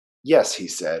Yes, he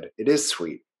said, it is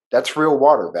sweet. That's real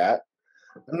water, that.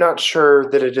 I'm not sure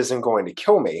that it isn't going to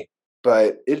kill me,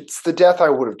 but it's the death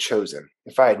I would have chosen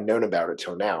if I had known about it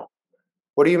till now.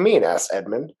 What do you mean? Asked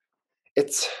Edmund.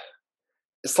 It's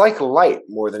it's like light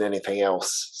more than anything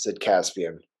else, said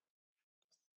Caspian.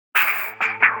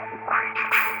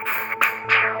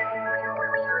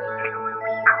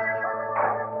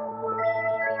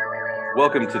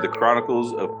 Welcome to the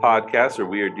Chronicles of Podcasts, where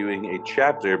we are doing a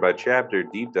chapter by chapter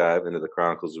deep dive into the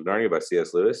Chronicles of Narnia by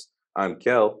C.S. Lewis. I'm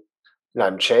Kel. And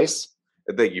I'm Chase.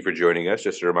 And thank you for joining us.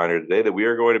 Just a reminder today that we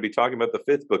are going to be talking about the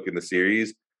fifth book in the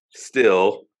series,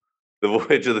 still, The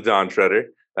Voyage of the Dawn Treader.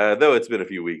 Though it's been a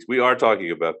few weeks, we are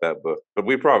talking about that book, but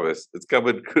we promise it's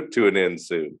coming to an end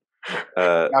soon.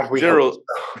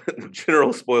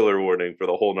 General spoiler warning for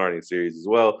the whole Narnia series, as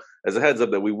well as a heads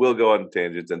up that we will go on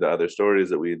tangents into other stories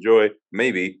that we enjoy.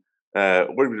 Maybe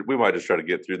we might just try to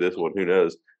get through this one. Who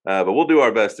knows? But we'll do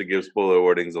our best to give spoiler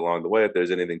warnings along the way if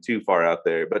there's anything too far out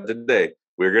there. But today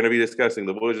we're going to be discussing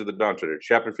The Voyage of the Dawn Treader,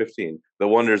 Chapter 15, The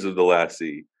Wonders of the Last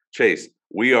Sea. Chase,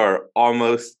 we are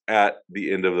almost at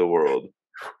the end of the world.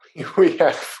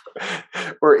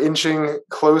 We're inching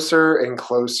closer and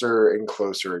closer and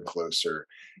closer and closer.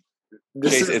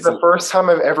 This Chase, is the first time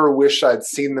I've ever wished I'd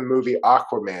seen the movie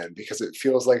Aquaman, because it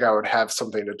feels like I would have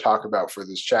something to talk about for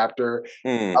this chapter.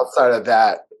 Outside of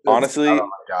that, honestly, oh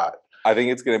my God. I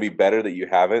think it's going to be better that you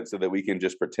haven't, so that we can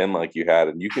just pretend like you had,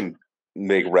 and you can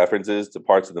make references to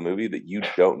parts of the movie that you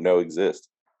don't know exist.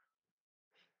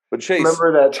 But Chase,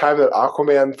 remember that time that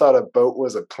Aquaman thought a boat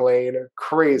was a plane?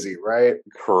 Crazy, right?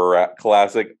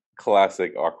 Classic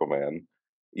Aquaman.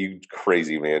 You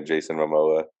crazy man, Jason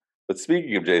Momoa. But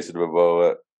speaking of Jason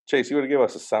Momoa, Chase, you want to give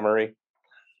us a summary?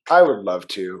 I would love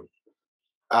to.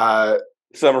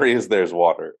 Summary is there's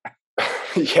water.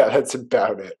 Yeah, that's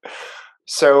about it.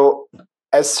 So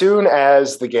as soon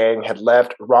as the gang had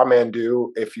left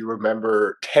Ramandu, if you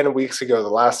remember 10 weeks ago, the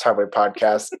last time we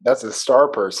podcast, that's a star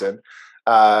person.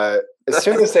 As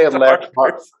soon as they had left,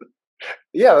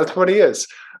 yeah, that's what he is.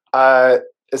 As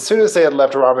soon as they had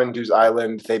left Ramandu's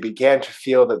island, they began to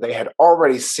feel that they had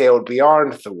already sailed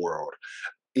beyond the world,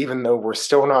 even though we're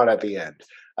still not at the end.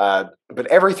 But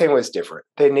everything was different.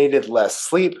 They needed less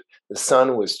sleep. The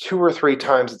sun was 2 or 3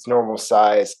 times its normal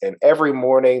size, and every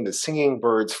morning the singing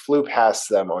birds flew past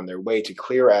them on their way to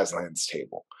clear Aslan's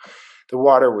table. The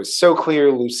water was so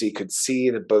clear Lucy could see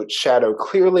the boat's shadow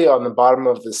clearly on the bottom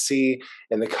of the sea,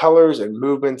 and the colors and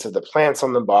movements of the plants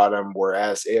on the bottom were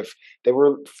as if they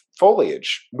were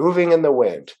foliage moving in the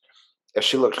wind. As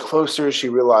she looked closer, she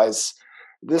realized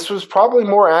this was probably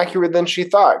more accurate than she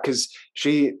thought, because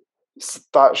she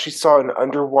thought she saw an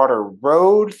underwater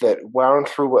road that wound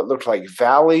through what looked like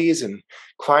valleys and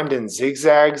climbed in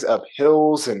zigzags up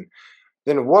hills, and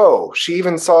then, whoa, she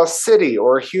even saw a city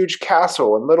or a huge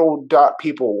castle and little dot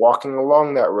people walking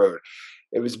along that road.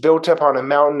 It was built up on a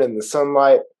mountain in the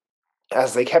sunlight.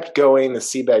 As they kept going, the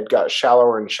seabed got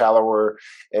shallower and shallower,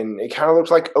 and it kind of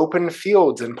looked like open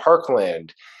fields and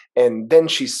parkland. And then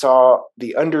she saw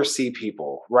the undersea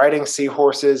people riding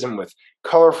seahorses and with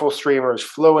colorful streamers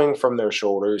flowing from their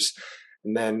shoulders.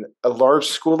 And then a large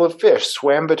school of fish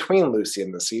swam between Lucy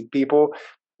and the sea people,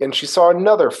 and she saw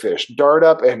another fish dart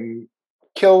up and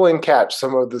kill and catch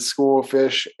some of the school of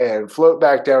fish and float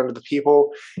back down to the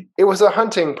people. It was a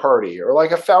hunting party, or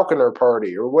like a falconer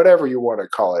party, or whatever you want to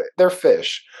call it. They're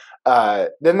fish.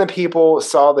 Then the people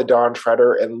saw the Dawn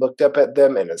Treader and looked up at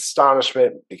them in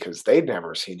astonishment, because they'd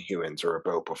never seen humans or a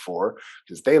boat before,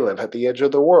 because they live at the edge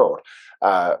of the world.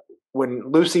 When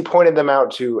Lucy pointed them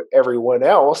out to everyone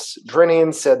else,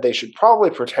 Drinian said they should probably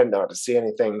pretend not to see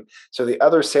anything so the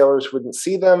other sailors wouldn't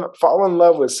see them, fall in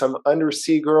love with some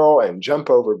undersea girl, and jump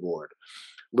overboard.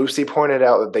 Lucy pointed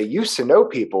out that they used to know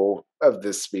people of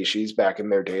this species back in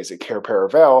their days at Cair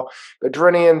Paravel, but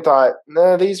Drinian thought,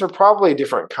 nah, these are probably a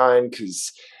different kind,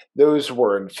 because those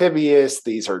were amphibious,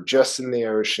 these are just in the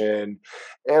ocean,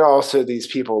 and also these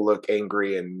people look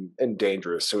angry and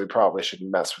dangerous, so we probably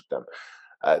shouldn't mess with them.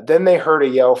 Then they heard a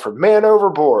yell for man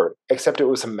overboard, except it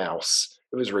was a mouse.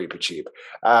 It was Reepicheep.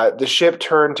 The ship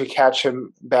turned to catch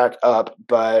him back up,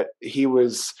 but he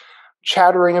was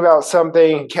chattering about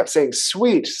something. He kept saying,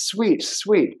 sweet, sweet,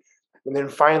 sweet. And then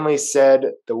finally said,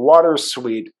 the water's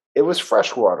sweet. It was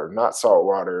fresh water, not salt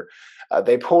water.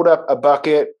 They pulled up a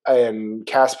bucket, and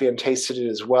Caspian tasted it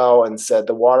as well and said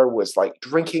the water was like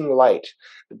drinking light,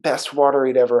 the best water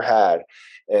he'd ever had.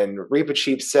 And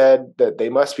Reepicheep said that they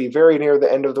must be very near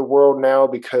the end of the world now,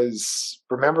 because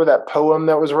remember that poem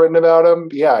that was written about him?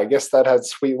 Yeah, I guess that had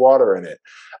sweet water in it.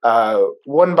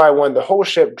 One by one, the whole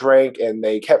ship drank, and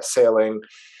they kept sailing.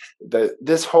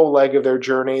 This whole leg of their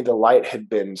journey, the light had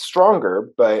been stronger,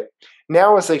 but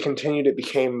now as they continued, it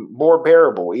became more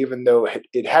bearable, even though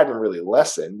it hadn't really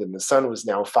lessened, and the sun was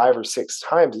now 5 or 6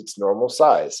 times its normal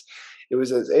size. It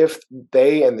was as if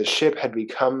they and the ship had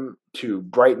become too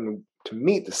brighten to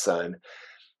meet the sun.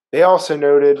 They also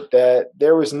noted that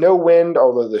there was no wind,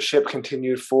 although the ship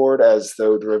continued forward as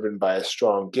though driven by a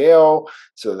strong gale.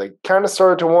 So they kind of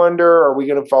started to wonder, are we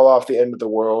going to fall off the end of the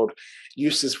world?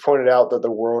 Eustace pointed out that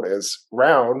the world is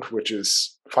round, which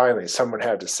is finally someone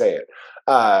had to say it.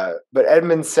 But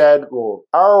Edmund said, well,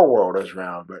 our world is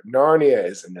round, but Narnia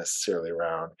isn't necessarily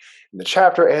round. And the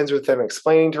chapter ends with them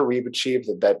explaining to Reepicheep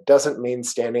that that doesn't mean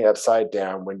standing upside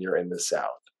down when you're in the South.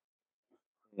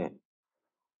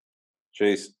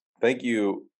 Chase, thank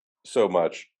you so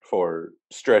much for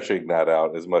stretching that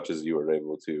out as much as you were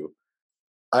able to.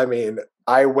 I mean,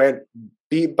 I went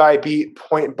beat by beat,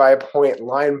 point by point,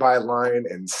 line by line,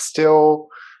 and still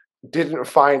didn't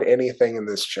find anything in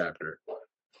this chapter.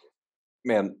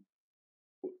 Man,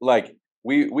 like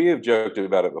we have joked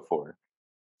about it before,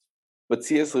 but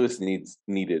C.S. Lewis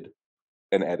needed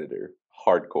an editor,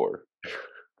 hardcore.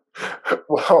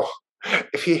 Well,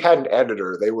 if he had an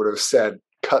editor, they would have said,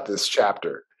 cut this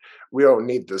chapter. We don't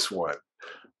need this one.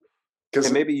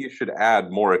 And maybe you should add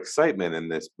more excitement in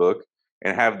this book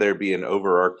and have there be an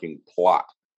overarching plot.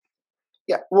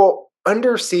 Yeah, well,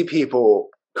 undersea people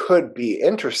could be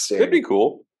interesting. Could be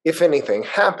cool. If anything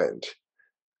happened.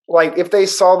 Like, if they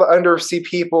saw the undersea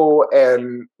people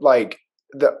and, like,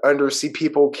 the undersea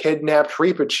people kidnapped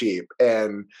Reepicheep,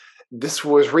 and this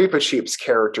was Reepicheep's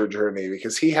character journey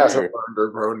because he hasn't learned or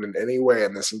grown in any way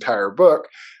in this entire book.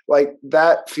 Like,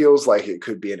 that feels like it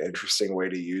could be an interesting way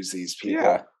to use these people.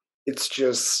 Yeah. It's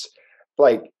just,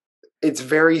 like, it's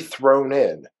very thrown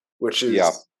in, which is...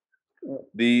 Yeah.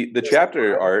 The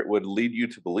chapter art would lead you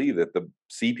to believe that the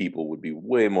sea people would be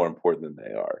way more important than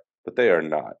they are, but they are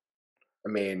not. I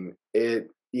mean, this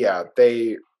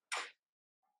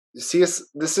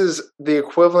is the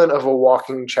equivalent of a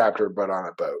walking chapter, but on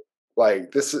a boat.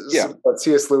 Like, this is what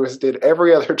C.S. Lewis did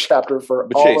every other chapter for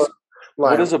but all Chase,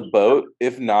 what is a boat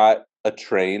if not a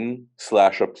train /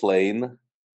 a plane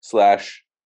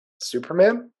 /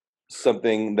 Superman?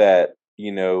 Something that,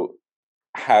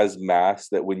 has mass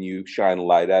that when you shine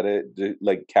light at it,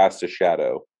 like casts a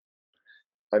shadow.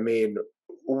 I mean,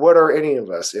 what are any of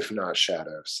us if not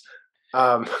shadows?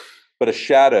 But a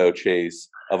shadow, Chase,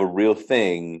 of a real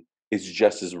thing is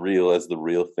just as real as the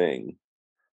real thing.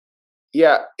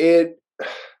 Yeah,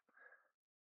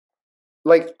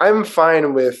 I'm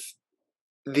fine with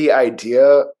the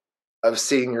idea of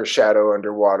seeing your shadow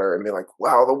underwater and being like,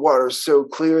 wow, the water's so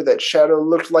clear, that shadow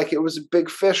looked like it was a big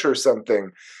fish or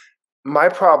something. My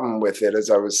problem with it, as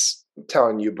I was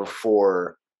telling you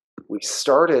before we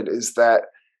started, is that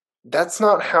that's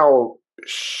not how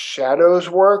shadows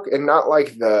work, and not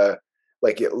like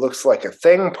it looks like a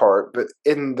thing part, but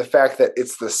in the fact that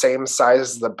it's the same size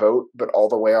as the boat, but all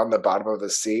the way on the bottom of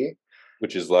the sea.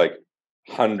 Which is like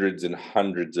hundreds and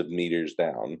hundreds of meters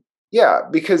down. Yeah,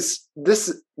 because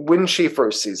when she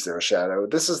first sees their shadow,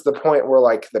 this is the point where,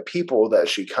 like, the people that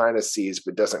she kind of sees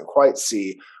but doesn't quite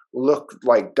see look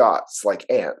like dots, like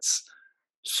ants.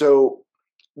 So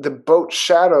the boat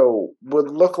shadow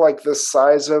would look like the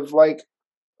size of, like,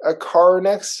 a car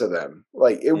next to them.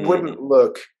 Like, it wouldn't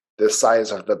look the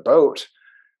size of the boat.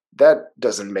 That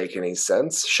doesn't make any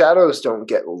sense. Shadows don't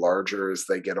get larger as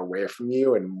they get away from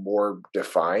you and more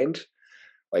defined.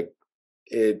 Like,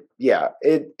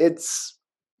 it's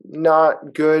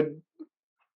not good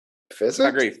physics.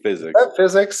 Not great physics. That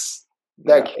physics.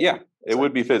 It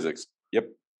would be physics. Yep.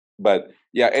 But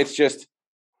yeah,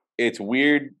 it's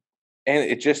weird, and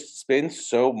it just spends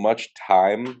so much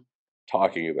time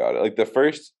talking about it. Like, the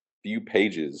first few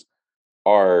pages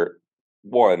are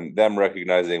them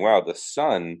recognizing, wow, the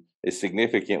sun is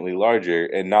significantly larger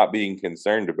and not being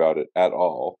concerned about it at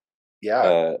all.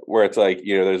 Yeah. Where it's like,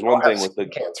 there's one thing with the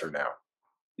cancer now.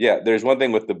 Yeah, there's one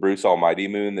thing with the Bruce Almighty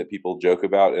moon that people joke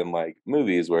about in, like,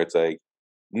 movies, where it's like,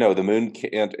 no, the moon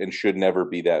can't and should never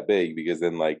be that big, because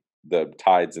then, like, the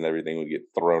tides and everything would get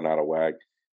thrown out of whack.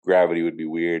 Gravity would be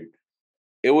weird.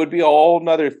 It would be a whole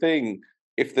nother thing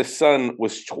if the sun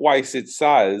was twice its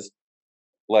size.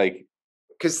 Like,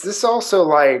 because this also,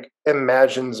 like,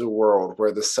 imagines a world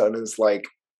where the sun is like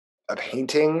a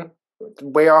painting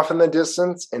way off in the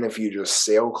distance, and if you just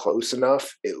sail close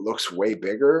enough, it looks way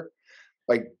bigger.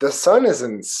 Like, the sun is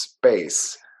in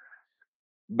space.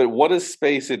 But what is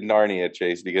space in Narnia,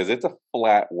 Chase? Because it's a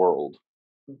flat world.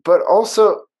 But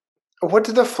also, what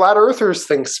do the flat earthers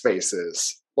think space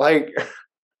is? Like,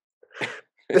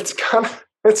 it's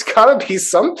gotta be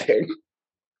something.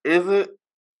 Is it?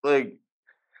 like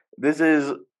this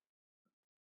is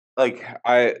like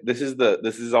this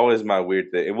is always my weird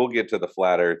thing, and we'll get to the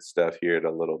flat Earth stuff here in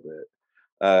a little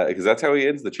bit because that's how he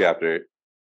ends the chapter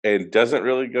and doesn't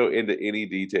really go into any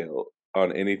detail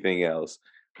on anything else.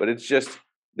 But it's just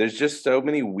there's just so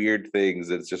many weird things.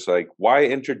 It's just like why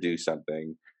introduce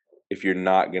something if you're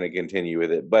not going to continue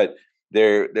with it? But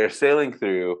they're sailing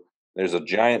through. There's a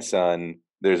giant sun.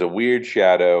 There's a weird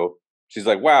shadow. She's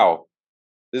like, "Wow,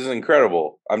 this is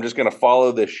incredible. I'm just going to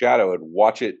follow this shadow and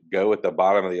watch it go at the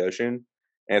bottom of the ocean."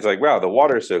 And it's like, wow, the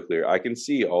water is so clear. I can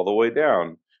see all the way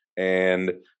down.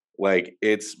 And like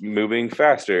it's moving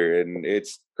faster and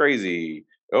it's crazy.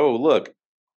 Oh, look,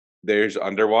 there's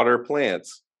underwater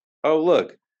plants. Oh,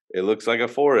 look, it looks like a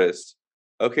forest.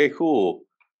 Okay, cool.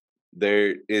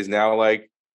 There is now like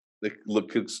it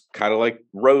looks kind of like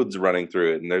roads running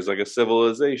through it, and there's like a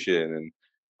civilization, and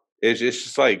it's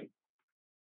just like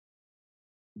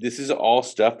this is all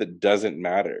stuff that doesn't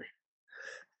matter.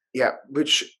 Yeah,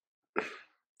 which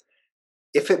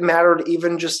if it mattered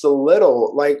even just a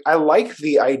little, like I like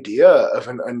the idea of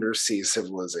an undersea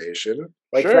civilization.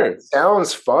 Like Sure. that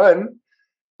sounds fun.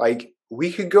 Like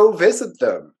we could go visit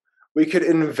them. We could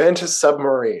invent a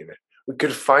submarine. We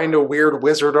could find a weird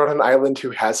wizard on an island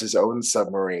who has his own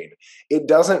submarine. It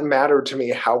doesn't matter to me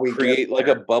how we get Create like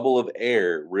a there. bubble of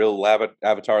air, real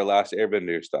Avatar Last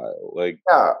Airbender style. Like,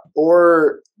 Yeah,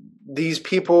 or these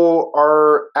people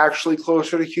are actually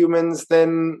closer to humans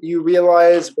than you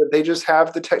realize, but they just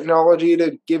have the technology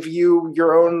to give you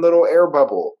your own little air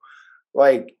bubble.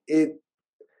 Like it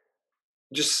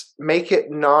just make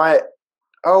it not,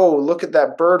 oh, look at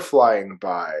that bird flying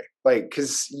by. Like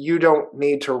cuz you don't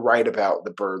need to write about the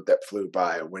bird that flew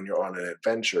by when you're on an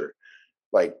adventure.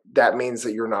 Like that means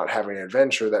that you're not having an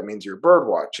adventure, that means you're bird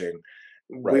watching.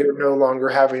 right. We're no longer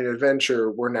having an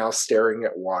adventure, we're now staring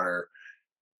at water.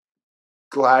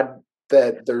 Glad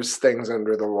that there's things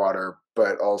under the water,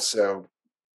 but also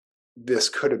this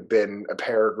could have been a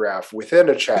paragraph within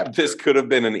a chapter. This could have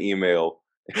been an email.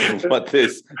 Is what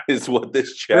this is what this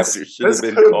this chapter should have this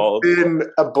been could have called. been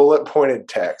a bullet pointed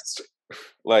text.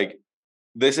 Like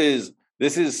this is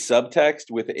subtext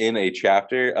within a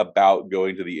chapter about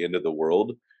going to the end of the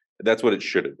world. That's what it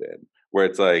should have been. Where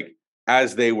it's like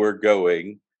as they were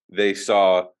going, they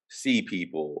saw sea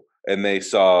people and they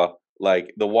saw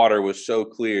like the water was so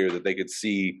clear that they could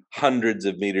see hundreds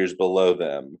of meters below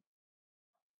them.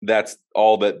 That's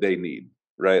all that they need,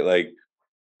 right? Like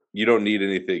you don't need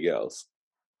anything else.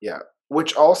 Yeah.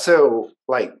 Which also,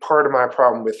 like, part of my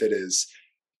problem with it is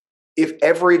if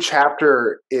every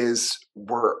chapter is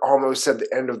we're almost at the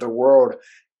end of the world,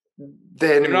 You're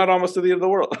then not almost to the end of the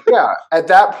world. yeah, at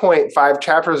that point, 5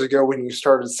 chapters ago, when you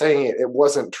started saying it, it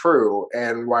wasn't true.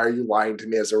 And why are you lying to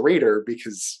me as a reader?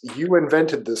 Because you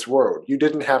invented this world. You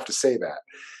didn't have to say that.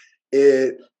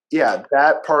 It, yeah,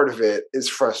 that part of it is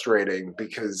frustrating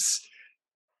because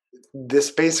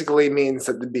this basically means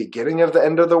that the beginning of the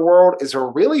end of the world is a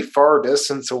really far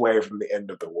distance away from the end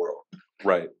of the world.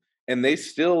 Right. And they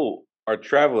still are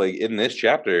traveling in this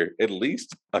chapter at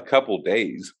least a couple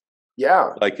days.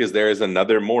 Yeah. Like, because there is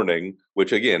another morning,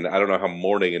 which again, I don't know how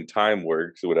morning and time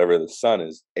works, or whatever. The sun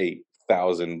is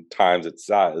 8,000 times its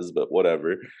size, but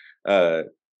whatever. Uh,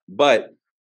 but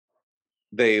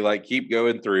they like keep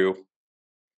going through.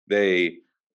 They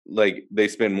they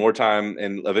spend more time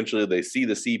and eventually they see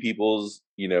the sea people's,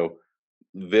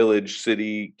 village,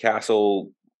 city,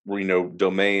 castle,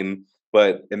 domain.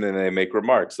 But and then they make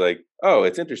remarks like, "Oh,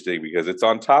 it's interesting because it's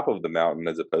on top of the mountain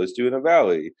as opposed to in a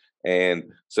valley." And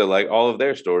so, like all of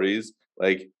their stories,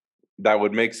 like that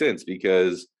would make sense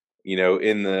because in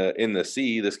the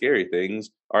sea, the scary things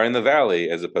are in the valley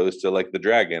as opposed to like the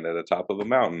dragon at the top of a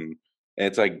mountain. And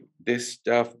it's like this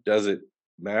stuff doesn't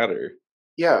matter.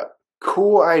 Yeah.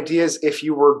 Cool ideas if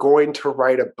you were going to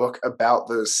write a book about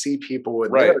those sea people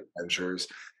and their Right. adventures.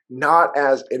 Not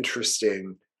as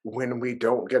interesting when we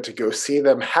don't get to go see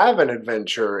them have an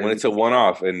adventure When and it's a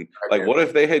one-off, and like dragon. what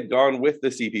if they had gone with the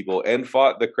sea people and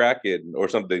fought the kraken or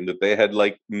something that they had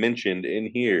like mentioned in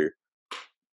here?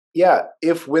 Yeah,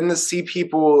 if when the sea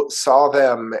people saw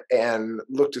them and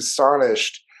looked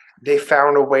astonished, they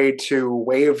found a way to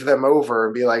wave them over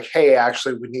and be like, hey,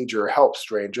 actually, we need your help,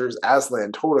 strangers.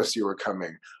 Aslan told us you were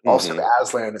coming. Also, Hmm.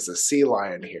 Aslan is a sea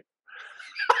lion here.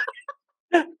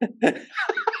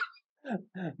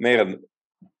 Man,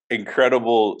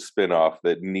 incredible spin-off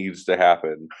that needs to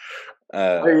happen.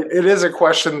 It is a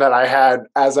question that I had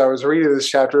as I was reading this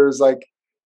chapter. Is like,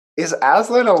 is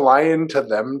Aslan a lion to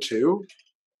them too?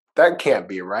 That can't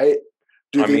be right.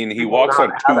 Do I these mean, he people walks not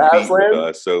on have 2 feet with Aslan?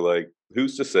 us, so like,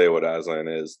 who's to say what Aslan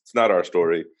is? It's not our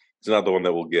story. It's not the one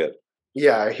that we'll get.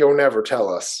 Yeah, he'll never tell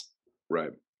us.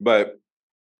 Right. But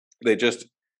they just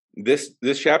this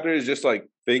chapter is just like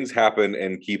things happen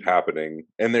and keep happening,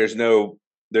 and there's no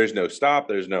stop,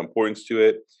 there's no importance to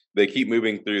it. They keep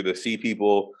moving through the sea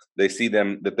people. They see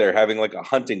them that they're having like a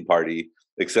hunting party,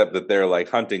 except that their like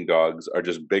hunting dogs are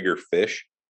just bigger fish,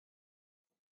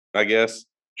 I guess.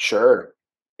 Sure.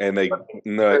 And they're like,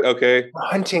 They're okay,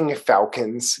 hunting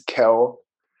falcons, Kel.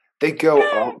 They go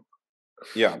up.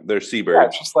 yeah, they're Yeah,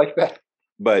 seabirds. just like that.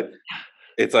 But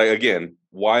it's like again,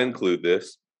 why include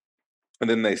this? And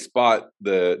then they spot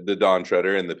the Dawn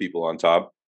Treader and the people on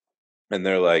top, and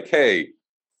they're like, hey,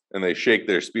 and they shake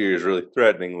their spears really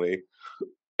threateningly.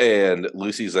 And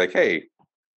Lucy's like, hey,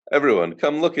 everyone,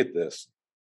 come look at this.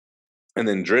 And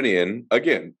then Drinian,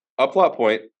 again, a plot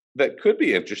point that could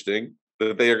be interesting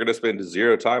that they are going to spend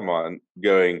zero time on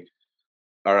going,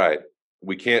 all right,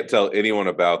 we can't tell anyone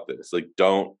about this. Like,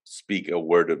 don't speak a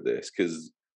word of this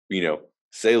because,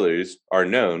 sailors are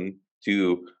known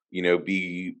to,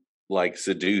 be like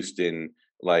seduced and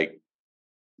like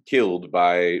killed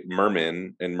by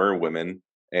mermen and merwomen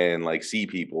and like sea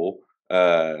people.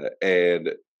 And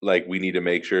like we need to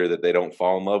make sure that they don't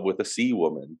fall in love with a sea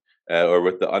woman or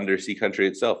with the undersea country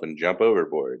itself and jump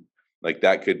overboard. Like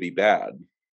that could be bad.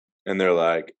 And they're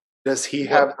like, Does he what?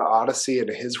 have the Odyssey in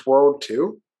his world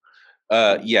too?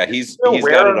 Yeah, Is he's he he's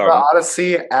got aware it of the on.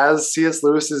 Odyssey as C.S.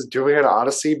 Lewis is doing an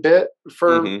Odyssey bit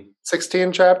for Mhm.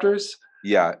 16 chapters?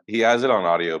 Yeah, he has it on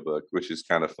audiobook, which is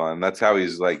kind of fun. That's how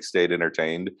he's like stayed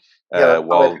entertained. Yeah, that's how they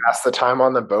While pass the time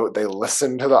on the boat. They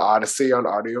listen to the Odyssey on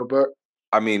audiobook.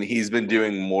 I mean, he's been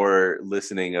doing more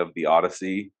listening of the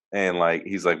Odyssey, and like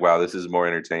he's like, wow, this is more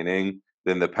entertaining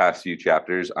than the past few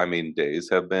chapters. I mean, days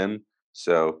have been.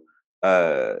 So,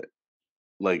 uh,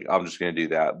 like I'm just gonna do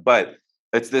that. But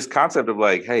it's this concept of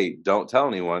like, hey, don't tell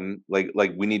anyone. Like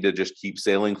we need to just keep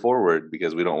sailing forward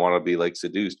because we don't want to be like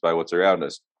seduced by what's around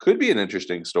us. Could be an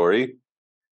interesting story.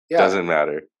 Yeah. Doesn't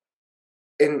matter.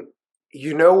 And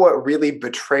you know what really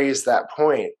betrays that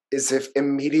point is if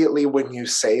immediately when you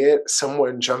say it,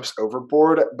 someone jumps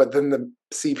overboard, but then the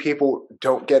sea people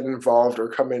don't get involved or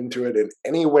come into it in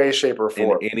any way, shape, or In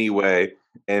form. any way.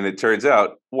 And it turns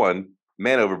out, one,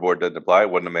 man overboard doesn't apply. It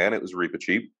wasn't a man, it was Reaper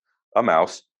Cheap, a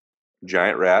mouse,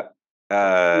 giant rat. Do you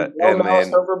yell And mouse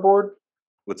then overboard?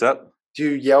 what's up? Do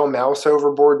you yell mouse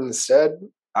overboard instead?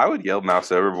 I would yell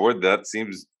mouse overboard. That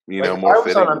seems, Like if more I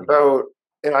was on a fitting. boat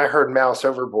and I heard mouse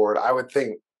overboard, I would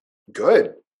think,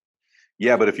 good.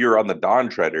 Yeah, but if you're on the Dawn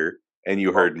Treader and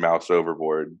you heard mouse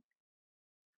overboard,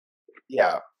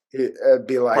 Yeah. It'd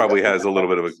be like probably has a little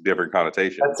bit of a different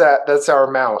connotation. that's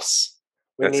our mouse.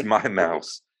 We That's need my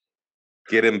mouse.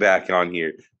 Get him back on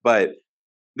here. But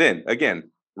then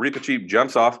again, Reaper Cheap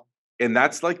jumps off, and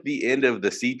that's like the end of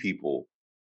the Sea People.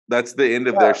 That's the end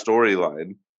of their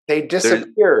storyline. they There's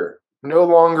disappear, no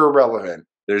longer relevant.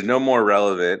 there's no more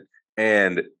relevant,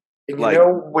 and And you like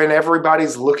know when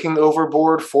everybody's looking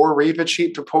overboard for Reva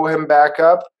Cheap to pull him back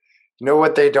up, you know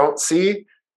what they don't see?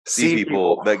 sea Sea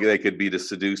people people. that they could be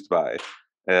seduced by.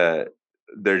 Uh,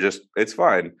 they're just it's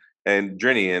fine. And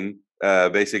Drinian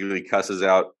basically cusses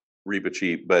out Reaper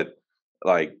Cheap, but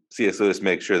like C.S. Lewis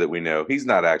makes sure that we know he's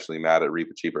not actually mad at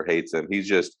Reaper Cheap or hates him. He's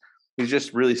just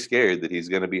really scared that he's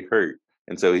going to be hurt,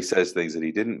 and so he says things that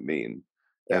he didn't mean.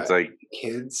 And Yeah, it's like,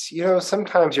 kids,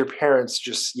 sometimes your parents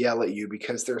just yell at you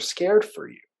because they're scared for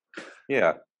you.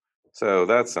 yeah, so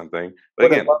that's something. But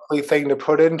What a again, lovely thing to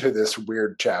put into this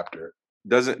weird chapter.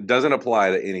 doesn't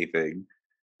apply to anything.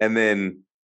 And then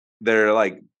they're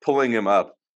like pulling him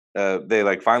up. They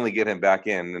like finally get him back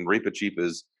in, and Reaper Cheap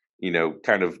is,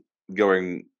 kind of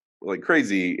going like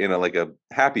crazy in a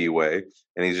happy way,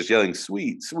 and he's just yelling,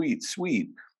 "Sweet, sweet, sweet!"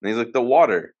 And he's like, the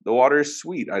water is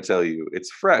sweet. I tell you,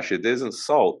 it's fresh. It isn't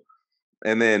salt."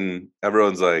 And then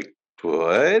everyone's like,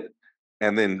 "What?"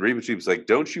 And then Reaper Cheap's like,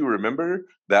 "Don't you remember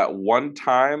that one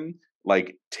time,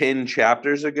 like 10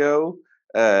 chapters ago,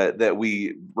 that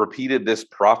we repeated this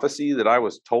prophecy that I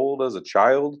was told as a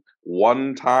child?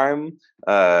 One time,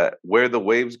 where the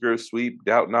waves grow sweet,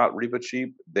 doubt not, Reaper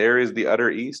Cheap. There is the utter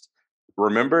east."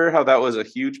 Remember how that was a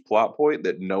huge plot point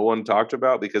that no one talked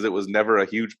about because it was never a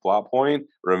huge plot point?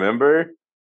 Remember?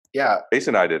 Yeah,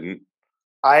 Jason and I didn't.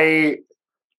 I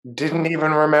didn't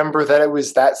even remember that it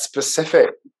was that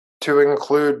specific to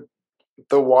include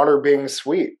the water being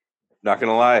sweet. Not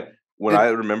gonna lie, when Did I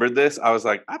remembered this, I was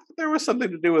like, I thought there was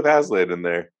something to do with Aslan in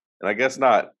there, and I guess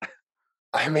not.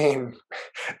 I mean,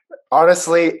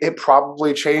 honestly, it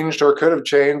probably changed or could have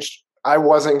changed. I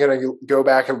wasn't going to go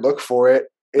back and look for it.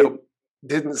 It Nope.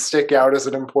 didn't stick out as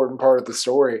an important part of the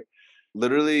story.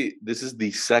 Literally, this is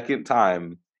the second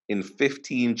time in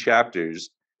 15 chapters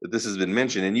that this has been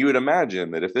mentioned. And you would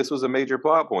imagine that if this was a major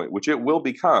plot point, which it will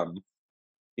become,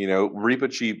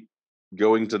 Reepicheep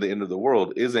going to the end of the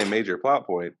world is a major plot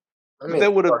point, I mean,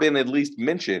 that would have been at least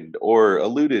mentioned or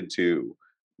alluded to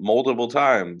multiple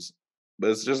times, but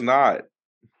it's just not.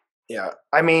 yeah.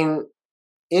 I mean,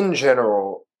 in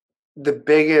general, the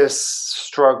biggest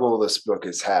struggle this book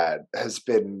has had has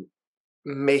been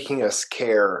making us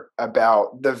care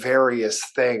about the various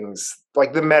things,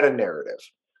 like the meta narrative.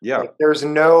 Yeah, Like, there's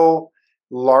no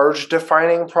large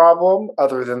defining problem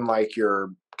other than like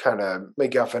your kind of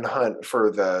MacGuffin hunt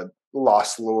for the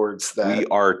lost lords. That we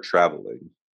are traveling,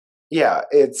 yeah,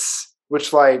 it's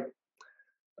which like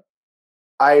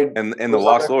I and the was on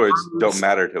lost a lords don't cruise.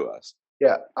 matter to us.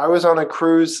 Yeah, I was on a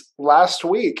cruise last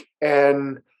week,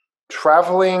 and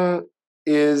traveling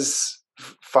is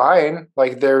fine.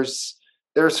 Like there's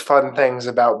fun things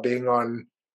about being on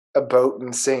a boat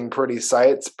and seeing pretty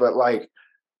sights, but like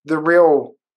the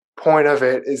real point of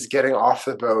it is getting off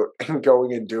the boat and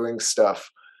going and doing stuff.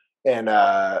 And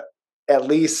at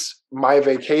least my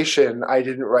vacation, I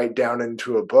didn't write down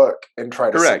into a book and try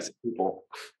to save Correct. people.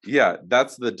 Yeah,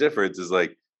 that's the difference. Is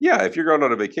like, yeah, if you're going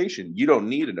on a vacation, you don't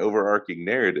need an overarching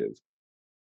narrative.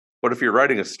 But if you're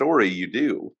writing a story, you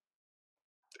do.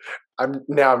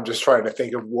 I'm just trying to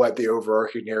think of what the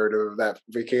overarching narrative of that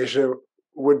vacation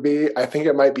would be. I think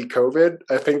it might be COVID.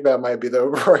 I think that might be the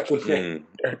overarching narrative.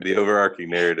 The overarching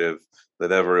narrative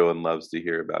that everyone loves to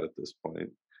hear about at this point.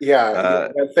 Yeah, Uh,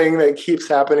 that thing that keeps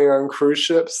happening on cruise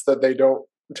ships that they don't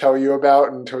tell you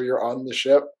about until you're on the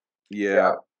ship.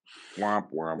 yeah,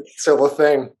 womp womp. It's still a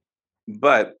thing.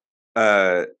 But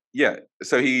yeah,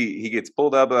 so he gets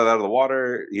pulled up out of the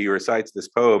water. He recites this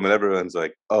poem, and everyone's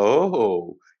like,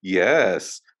 "Oh,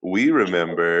 yes, we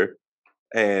remember."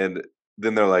 And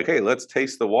then they're like, "Hey, let's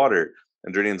taste the water."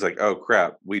 And Drinian's like, "Oh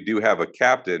crap, we do have a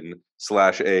captain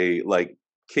slash a like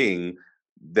king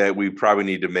that we probably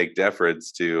need to make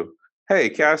deference to. Hey,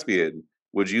 Caspian,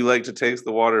 would you like to taste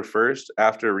the water first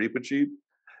after Reepicheep?"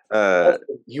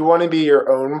 You want to be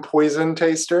your own poison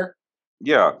taster?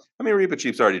 Yeah, I mean,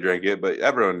 Reepicheep's already drank it, but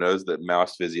everyone knows that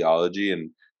mouse physiology and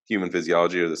human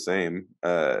physiology are the same.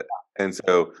 And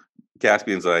so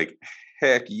Caspian's like,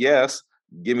 "Heck yes,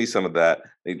 give me some of that."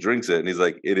 And he drinks it, and he's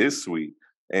like, "It is sweet."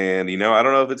 And I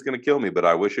don't know if it's gonna kill me, but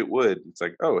I wish it would. It's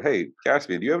like, "Oh, hey,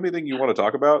 Caspian, do you have anything you want to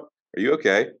talk about? Are you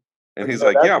okay?" And he's No,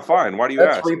 like, "Yeah, I'm fine. Why do you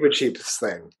that's ask?" Reepicheep's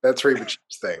thing. That's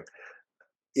Reepicheep's thing.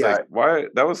 It's Yeah, like, why?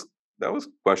 That was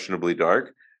questionably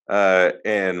dark.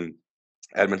 And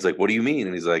Edmund's like, "What do you mean?"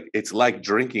 And he's like, "It's like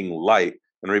drinking light."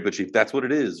 And Reepicheep, "That's what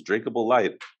it is, drinkable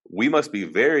light. We must be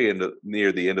very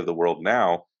near the end of the world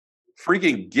now.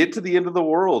 Freaking get to the end of the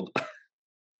world."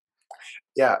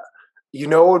 yeah. You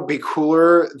know what would be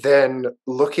cooler than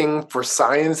looking for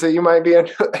signs that you might be at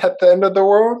the end of the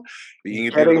world? Being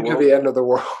at the end of the Getting to world. the end of the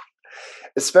world.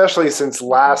 Especially since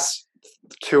last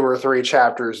 2 or 3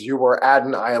 chapters you were at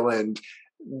an island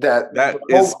that the That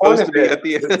whole is point supposed of to be it at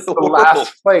the end is of it's the the world.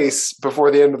 last place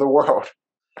before the end of the world.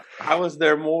 How is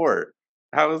there more?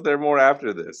 How is there more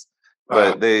after this?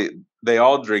 Uh, But they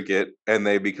all drink it and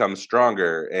they become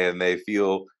stronger and they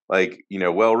feel like,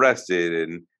 well rested,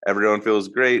 and everyone feels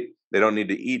great. They don't need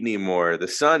to eat anymore. The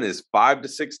sun is 5 to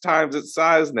 6 times its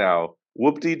size now.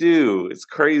 Whoop-de-doo. It's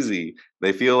crazy.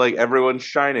 They feel like everyone's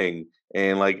shining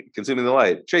and like consuming the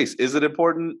light. Chase, is it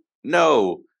important?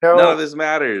 No. None of no, this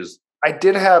matters. I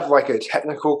did have like a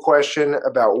technical question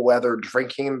about whether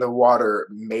drinking the water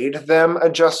made them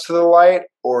adjust to the light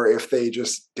or if they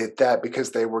just did that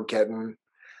because they were getting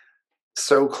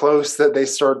so close that they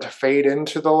start to fade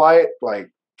into the light. Like,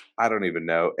 I don't even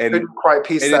know. And couldn't quite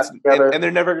piece and that it's and, together. and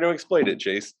they're never going to explain it,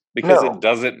 Chase, because it No,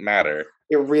 doesn't matter.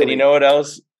 it And you really. know what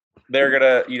else? They're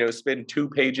gonna, spend 2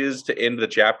 pages to end the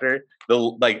chapter.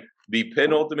 The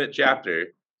penultimate chapter,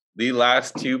 the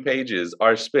last 2 pages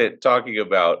are spent talking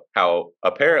about how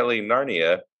apparently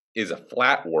Narnia is a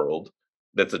flat world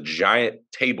that's a giant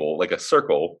table, like a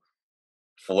circle,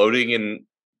 floating in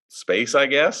space, I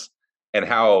guess, and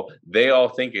how they all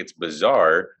think it's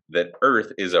bizarre that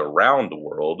Earth is a round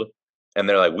world. And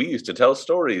they're like, we used to tell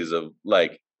stories of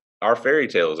like our fairy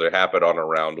tales are happen on a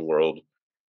round world.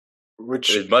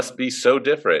 Which It must be so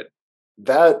different.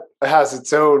 that has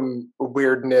its own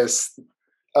weirdness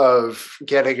of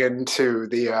getting into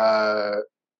the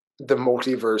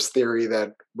multiverse theory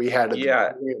that we had at the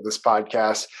Yeah, beginning of this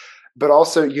podcast. But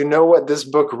also, you know what this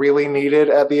book really needed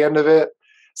at the end of it?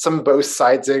 Some both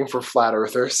sidesing for flat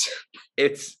earthers.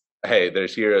 it's hey,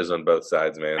 there's heroes on both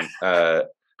sides, man.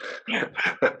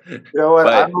 You know what?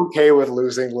 I'm But okay with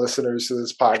losing listeners to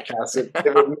this podcast if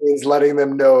it means letting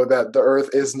them know that the earth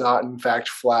is not, in fact,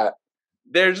 flat.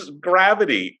 there's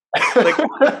gravity. Like,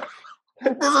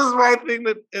 this is my thing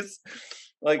that is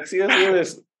like C.S.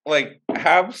 Lewis. Like,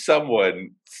 have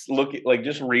someone look at, like,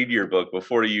 just read your book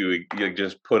before you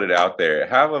just put it out there.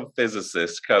 Have a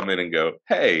physicist come in and go,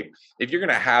 hey, if you're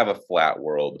gonna have a flat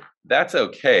world, that's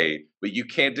okay, but you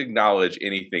can't acknowledge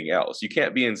anything else. You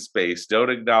can't be in space.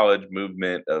 Don't acknowledge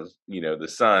movement of the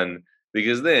sun,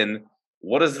 because then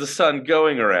what is the sun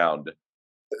going around?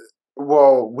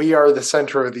 Well, we are the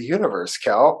center of the universe,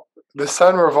 Cal. The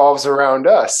sun revolves around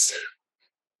us.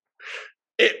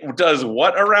 It does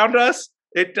what around us?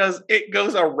 It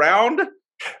goes around?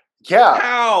 Yeah.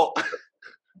 How?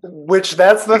 Which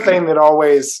that's the thing that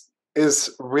always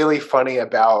is really funny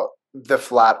about the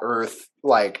flat earth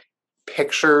like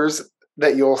pictures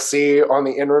that you'll see on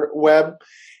the interweb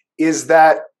is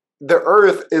that the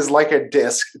earth is like a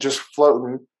disc just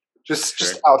floating,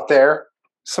 just out there,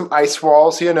 some ice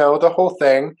walls, the whole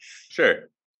thing. Sure.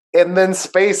 And then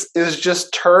space is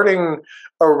just turning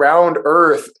around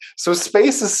Earth. So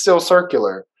space is still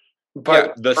circular.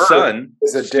 But the Earth sun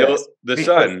is a still disc. the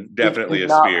sun definitely a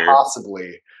sphere.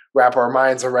 Possibly wrap our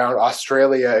minds around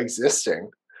Australia existing.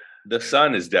 The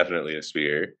sun is definitely a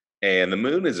sphere, and the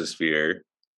moon is a sphere,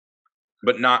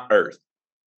 but not Earth.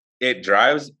 It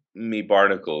drives me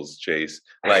barnacles, Chase.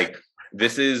 Like,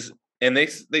 this is, and they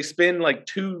spend like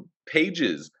 2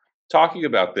 pages talking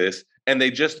about this, and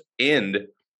they just end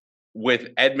with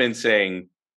Edmund saying,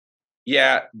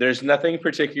 yeah, there's nothing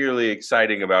particularly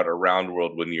exciting about a round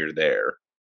world when you're there.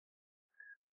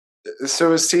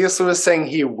 So is C.S. Lewis saying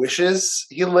he wishes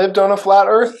he lived on a flat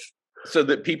Earth? So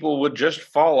that people would just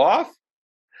fall off?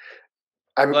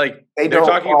 I mean, like, they're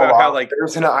talking about off. how, like,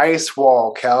 there's an ice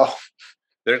wall, Cal.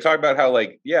 They're talking about how,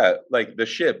 like, yeah, like the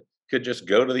ship could just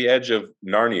go to the edge of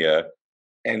Narnia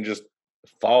and just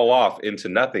fall off into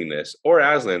nothingness, or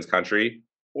Aslan's country,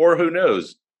 or who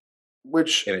knows.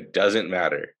 And it doesn't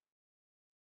matter.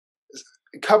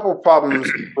 A couple problems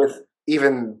with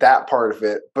even that part of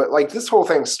it, but like this whole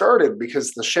thing started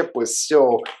because the ship was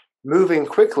still moving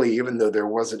quickly, even though there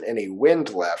wasn't any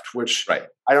wind left, which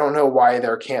I don't know why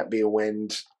there can't be a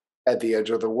wind at the edge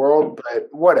of the world, but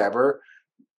whatever.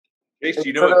 Chase,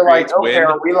 you know what creates wind?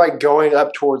 Are we like going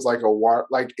up towards like a water?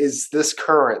 Like, is this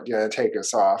current going to take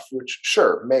us off? Which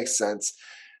sure makes sense,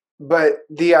 but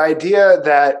the idea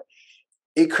that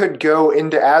it could go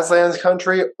into Aslan's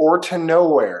country or to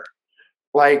nowhere,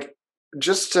 like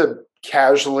just to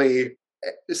casually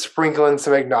sprinkle in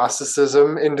some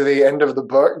agnosticism into the end of the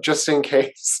book, just in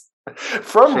case.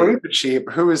 From Reepicheap,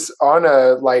 who's on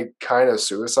a like kind of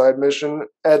suicide mission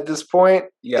at this point.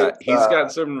 Yeah, he's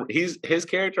got some. His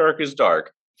character arc is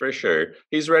dark for sure.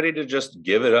 He's ready to just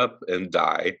give it up and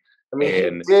die. I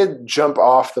mean, he did jump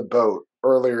off the boat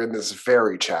earlier in this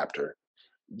very chapter.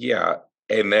 Yeah,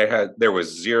 and there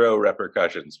was 0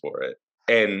 repercussions for it,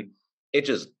 and it's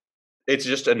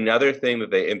just another thing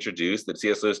that they introduced that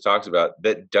C.S. Lewis talks about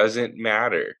that doesn't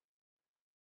matter,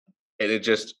 and it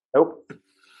just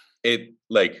It,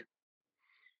 like,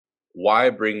 why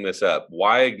bring this up?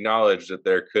 Why acknowledge that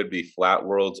there could be flat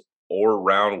worlds or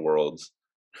round worlds?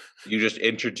 You just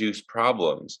introduce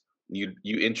problems. You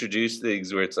introduce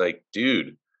things where it's like,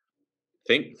 dude,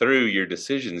 think through your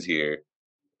decisions here.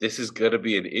 This is going to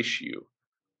be an issue.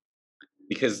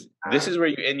 Because this is where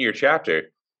you end your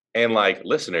chapter. And, like,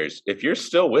 listeners, if you're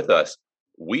still with us,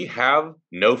 we have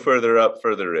no further up,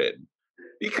 further in.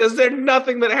 Because there's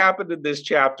nothing that happened in this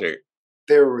chapter.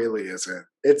 There really isn't.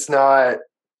 It's not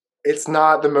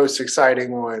the most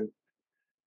exciting one.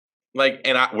 Like,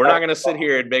 and we're not going to sit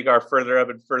here and make our further up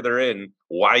and further in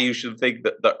why you should think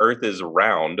that the Earth is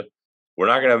round. We're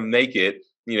not going to make it,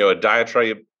 a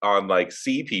diatribe on like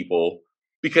sea people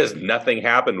because nothing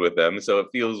happened with them. So it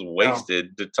feels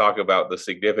wasted to talk about the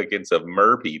significance of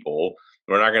mer people.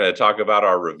 We're not going to talk about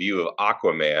our review of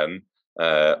Aquaman.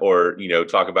 Or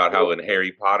talk about how in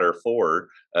Harry Potter 4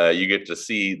 you get to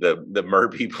see the mer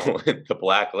people in the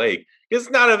Black Lake, because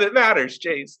none of it matters,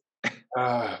 Chase.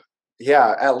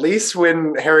 Yeah, at least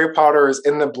when Harry Potter is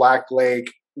in the Black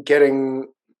Lake getting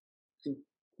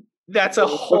that's a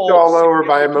whole all over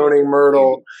by a moaning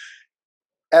myrtle,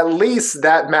 at least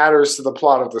that matters to the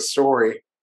plot of the story.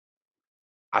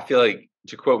 I feel like,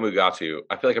 to quote Mugatu,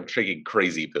 I feel like I'm taking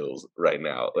crazy pills right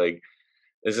now. Like,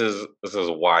 This is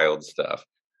wild stuff.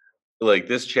 Like,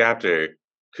 this chapter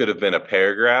could have been a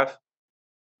paragraph.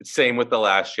 Same with the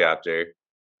last chapter,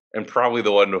 and probably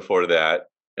the one before that,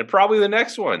 and probably the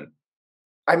next one.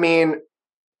 I mean,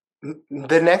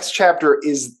 the next chapter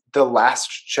is the last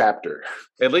chapter.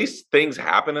 At least things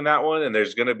happen in that one, and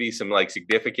there's going to be some like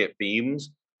significant themes.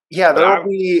 Yeah, there'll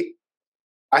be.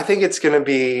 I think it's going to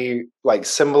be like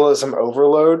symbolism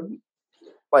overload.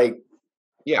 Like,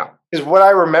 Yeah. Because what I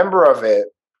remember of it,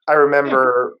 I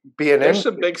remember being There's into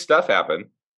some it, big stuff happen,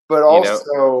 but you know.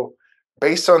 also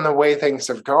based on the way things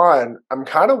have gone, I'm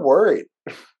kind of worried.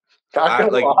 Not I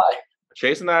gonna like lie.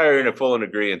 Chase and I are in a full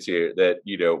agreement here that,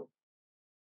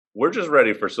 we're just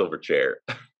ready for Silver Chair.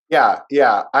 Yeah,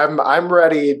 yeah. I'm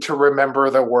ready to remember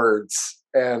the words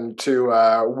and to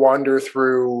wander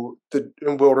through the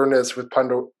wilderness with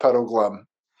Puddle Glum.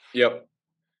 Yep.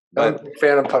 I'm a But big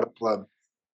fan of Puddle Glum.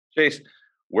 Chase,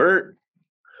 we're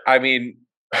I mean,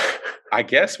 I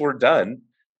guess we're done.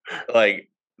 Like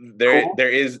Cool. there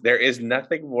is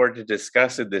nothing more to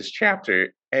discuss in this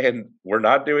chapter, and we're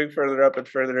not doing further up and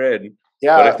further in. But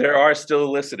Yeah, if there are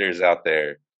still listeners out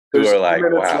there who there's are 2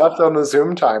 minutes wow, left on the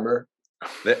Zoom timer.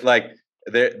 like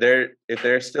if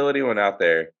there's still anyone out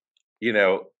there, you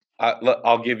know,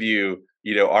 I'll give you,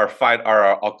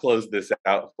 I'll close this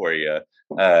out for you.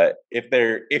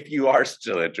 If you are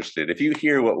still interested, if you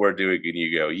hear what we're doing and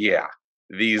you go, yeah,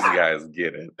 these guys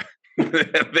get it.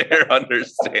 They're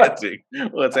understanding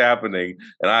what's happening,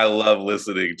 and I love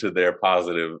listening to their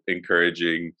positive,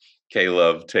 encouraging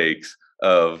K-Love takes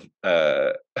of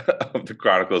of the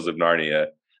Chronicles of Narnia.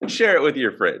 Share it with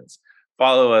your friends.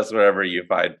 Follow us wherever you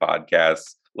find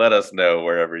podcasts. Let us know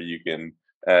wherever you can,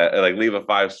 leave a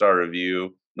 5-star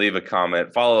review, leave a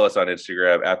comment, follow us on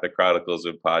Instagram at the Chronicles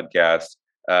of Podcast.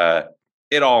 Uh,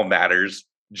 it all matters,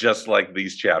 just like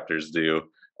these chapters do.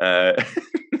 Uh,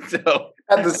 so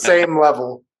At the same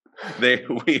level. they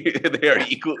are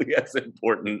equally as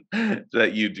important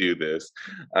that you do this.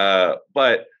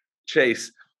 But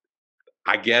Chase,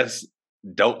 I guess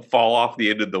don't fall off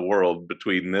the end of the world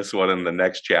between this one and the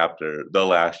next chapter, the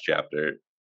last chapter.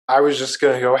 I was just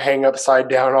gonna go hang upside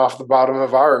down off the bottom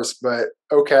of ours, but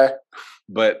okay.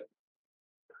 But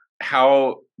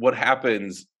what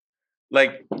happens?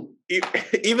 Like,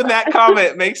 even that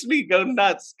comment makes me go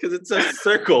nuts because it's a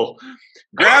circle.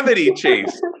 Gravity,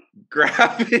 Chase.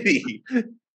 Gravity.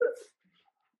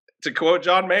 To quote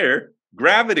John Mayer,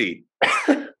 gravity.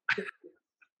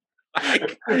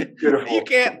 Like, you Beautiful.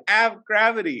 can't have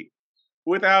gravity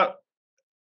without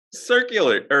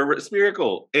circular or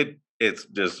spherical. It's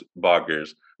just bonkers.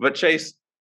 But Chase,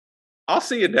 I'll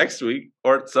see you next week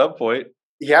or at some point.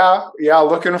 Yeah, yeah,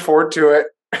 looking forward to it.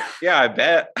 Yeah, I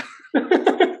bet.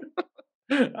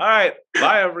 All right.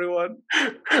 Bye, everyone.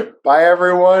 Bye,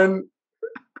 everyone.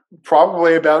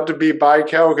 Probably about to be bye,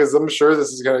 Kel, because I'm sure this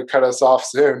is going to cut us off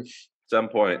soon. Some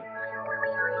point.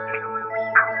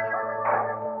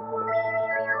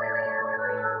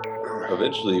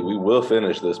 Eventually, we will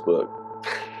finish this book.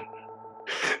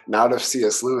 Not if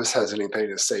C.S. Lewis has anything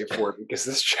to say for it, because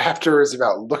this chapter is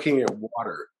about looking at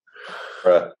water.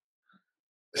 Bruh.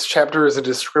 This chapter is a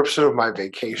description of my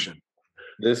vacation.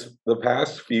 The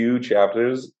past few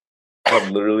chapters have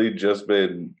literally just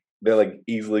been, they like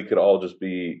easily could all just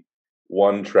be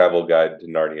one travel guide to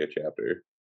Narnia chapter.